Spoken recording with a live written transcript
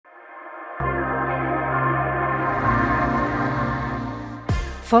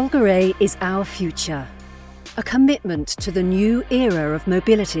Folgore is our future, a commitment to the new era of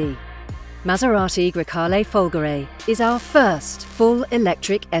mobility. Maserati Grecale Folgore is our first full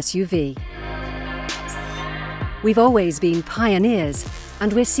electric SUV. We've always been pioneers,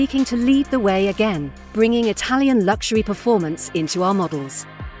 and we're seeking to lead the way again, bringing Italian luxury performance into our models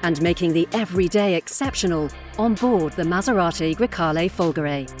and making the everyday exceptional on board the Maserati Grecale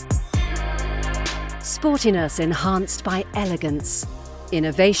Folgore. Sportiness enhanced by elegance,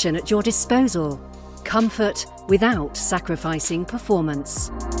 innovation at your disposal, comfort without sacrificing performance.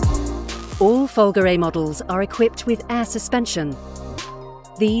 All Folgore models are equipped with air suspension.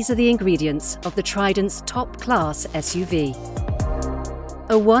 These are the ingredients of the Trident's top-class SUV.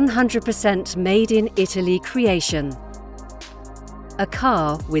 A 100% made-in-Italy creation. A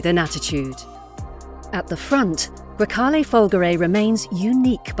car with an attitude. At the front, Grecale Folgore remains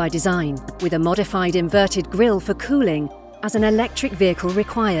unique by design, with a modified inverted grille for cooling, as an electric vehicle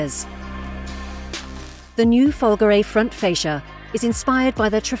requires. The new Folgore front fascia is inspired by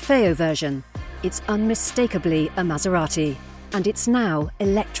the Trofeo version. It's unmistakably a Maserati, and it's now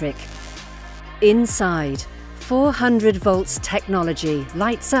electric. Inside, 400 volts technology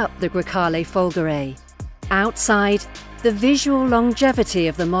lights up the Grecale Folgore. Outside, the visual longevity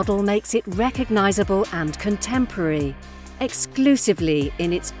of the model makes it recognizable and contemporary, exclusively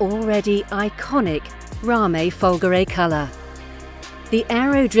in its already iconic Rame Folgore color. The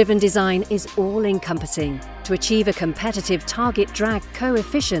aero-driven design is all-encompassing to achieve a competitive target drag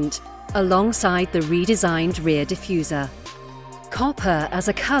coefficient alongside the redesigned rear diffuser. Copper as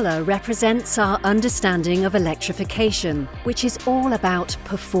a color represents our understanding of electrification, which is all about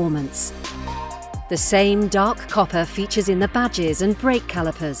performance. The same dark copper features in the badges and brake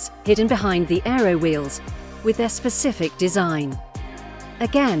calipers, hidden behind the aero wheels, with their specific design.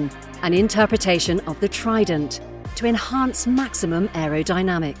 Again, an interpretation of the Trident to enhance maximum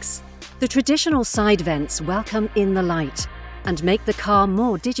aerodynamics. The traditional side vents welcome in the light and make the car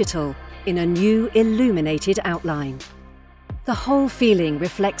more digital in a new illuminated outline. The whole feeling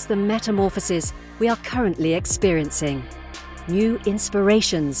reflects the metamorphosis we are currently experiencing. New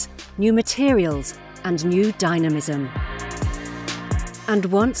inspirations, new materials, and new dynamism. And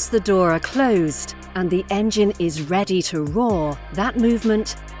once the doors are closed and the engine is ready to roar, that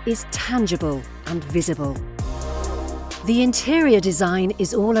movement is tangible and visible. The interior design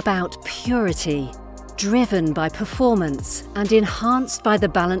is all about purity, driven by performance and enhanced by the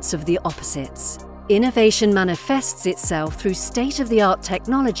balance of the opposites. Innovation manifests itself through state-of-the-art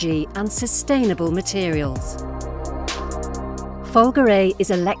technology and sustainable materials. Folgore is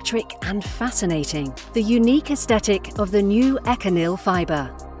electric and fascinating. The unique aesthetic of the new Econyl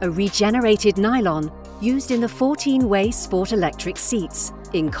fibre, a regenerated nylon used in the 14-way sport electric seats,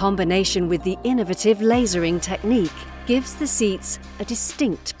 in combination with the innovative lasering technique, gives the seats a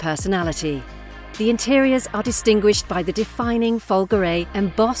distinct personality. The interiors are distinguished by the defining Folgore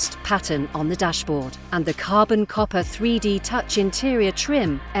embossed pattern on the dashboard and the carbon copper 3D touch interior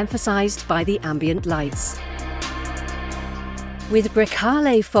trim emphasized by the ambient lights. With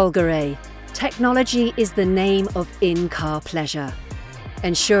Grecale Folgore, technology is the name of in-car pleasure,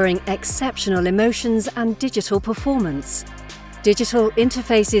 ensuring exceptional emotions and digital performance. Digital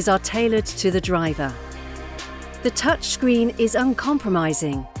interfaces are tailored to the driver. The touchscreen is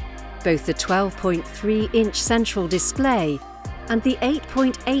uncompromising. Both the 12.3-inch central display and the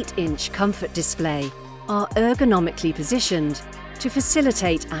 8.8-inch comfort display are ergonomically positioned to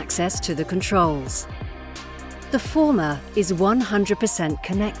facilitate access to the controls. The former is 100%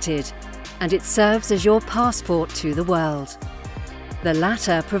 connected, and it serves as your passport to the world. The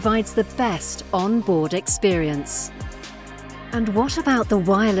latter provides the best on-board experience. And what about the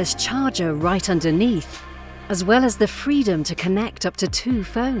wireless charger right underneath, as well as the freedom to connect up to 2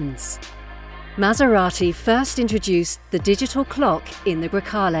 phones? Maserati first introduced the digital clock in the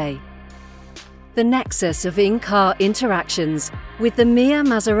Grecale. The nexus of in-car interactions with the Mia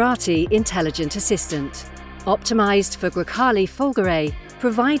Maserati Intelligent Assistant, optimized for Grecale Folgore,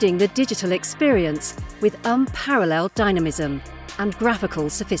 providing the digital experience with unparalleled dynamism and graphical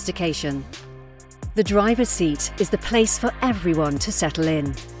sophistication. The driver's seat is the place for everyone to settle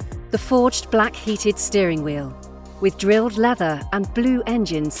in. The forged black heated steering wheel, with drilled leather and blue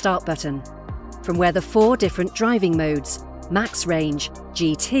engine start button, from where the 4 different driving modes, max range,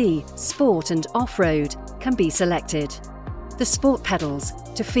 GT, sport and off-road, can be selected. The sport pedals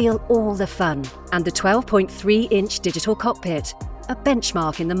to feel all the fun, and the 12.3-inch digital cockpit, a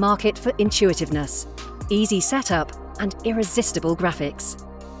benchmark in the market for intuitiveness, easy setup and irresistible graphics.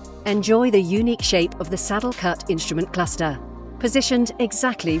 Enjoy the unique shape of the saddle-cut instrument cluster, positioned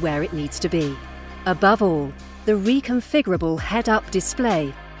exactly where it needs to be. Above all, The reconfigurable head-up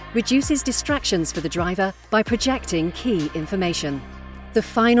display reduces distractions for the driver by projecting key information. The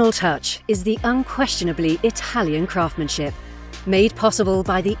final touch is the unquestionably Italian craftsmanship, made possible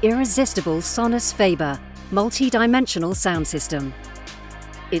by the irresistible Sonus Faber multi-dimensional sound system.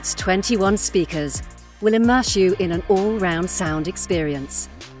 Its 21 speakers will immerse you in an all-round sound experience.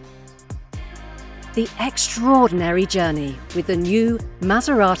 The extraordinary journey with the new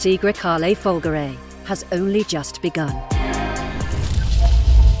Maserati Grecale Folgore has only just begun.